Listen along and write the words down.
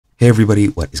Hey everybody,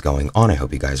 what is going on? I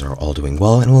hope you guys are all doing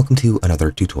well, and welcome to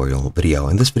another tutorial video.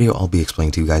 In this video, I'll be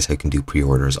explaining to you guys how you can do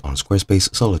pre-orders on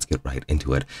Squarespace, so let's get right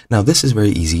into it. Now, this is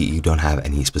very easy. You don't have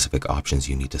any specific options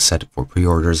you need to set for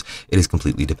pre-orders. It is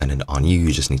completely dependent on you.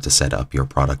 You just need to set up your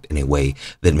product in a way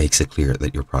that makes it clear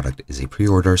that your product is a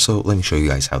pre-order. So let me show you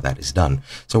guys how that is done.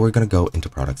 So we're going to go into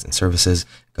products and services,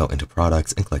 go into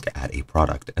products and click add a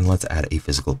product, and let's add a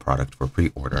physical product for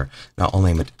pre-order. Now I'll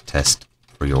name it test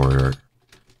pre-order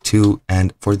 2,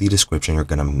 and for the description you're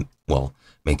gonna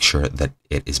make sure that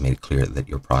it is made clear that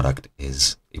your product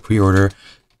is a pre-order.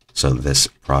 So this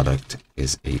product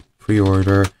is a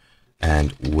pre-order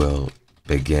and will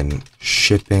begin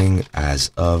shipping as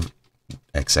of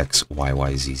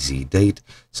XXYYZZ date.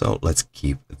 So let's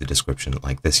keep the description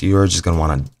like this. You're just going to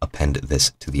want to append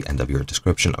this to the end of your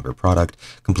description of your product,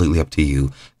 completely up to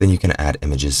you. Then you can add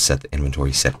images, set the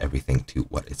inventory, set everything to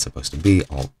what it's supposed to be.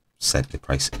 I'll set the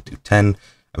price to 10.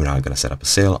 I'm not going to set up a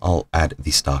sale. I'll add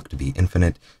the stock to be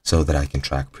infinite so that I can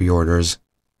track pre-orders.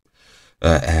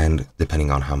 And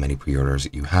depending on how many pre-orders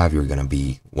you have, you're going to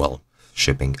be,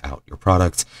 shipping out your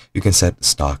products. You can set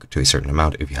stock to a certain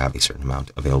amount if you have a certain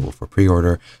amount available for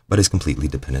pre-order, but it's completely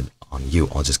dependent on you.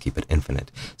 I'll just keep it infinite.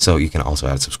 So you can also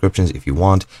add subscriptions if you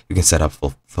want. You can set up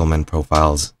fulfillment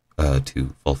profiles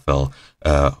to fulfill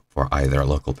for either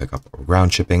local pickup or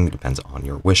ground shipping, depends on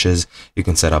your wishes. You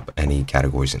can set up any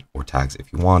categories or tags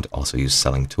if you want. Also use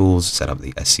selling tools, set up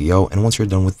the SEO, and once you're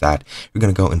done with that, you're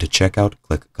going to go into checkout,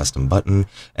 click custom button,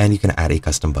 and you can add a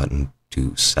custom button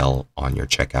to sell on your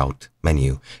checkout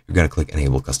menu. You're going to click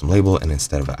enable custom label, and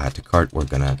instead of add to cart, we're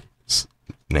going to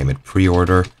name it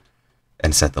pre-order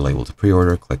and set the label to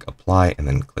pre-order. Click apply and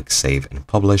then click save and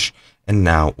publish, and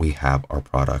now we have our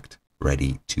product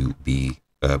ready to be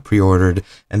pre-ordered,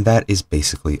 and that is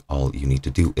basically all you need to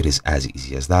do. It is as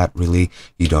easy as that, really.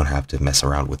 You don't have to mess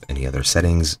around with any other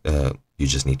settings. You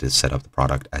just need to set up the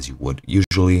product as you would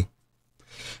usually,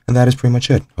 and that is pretty much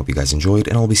it. Hope you guys enjoyed,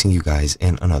 and I'll be seeing you guys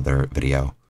in another video.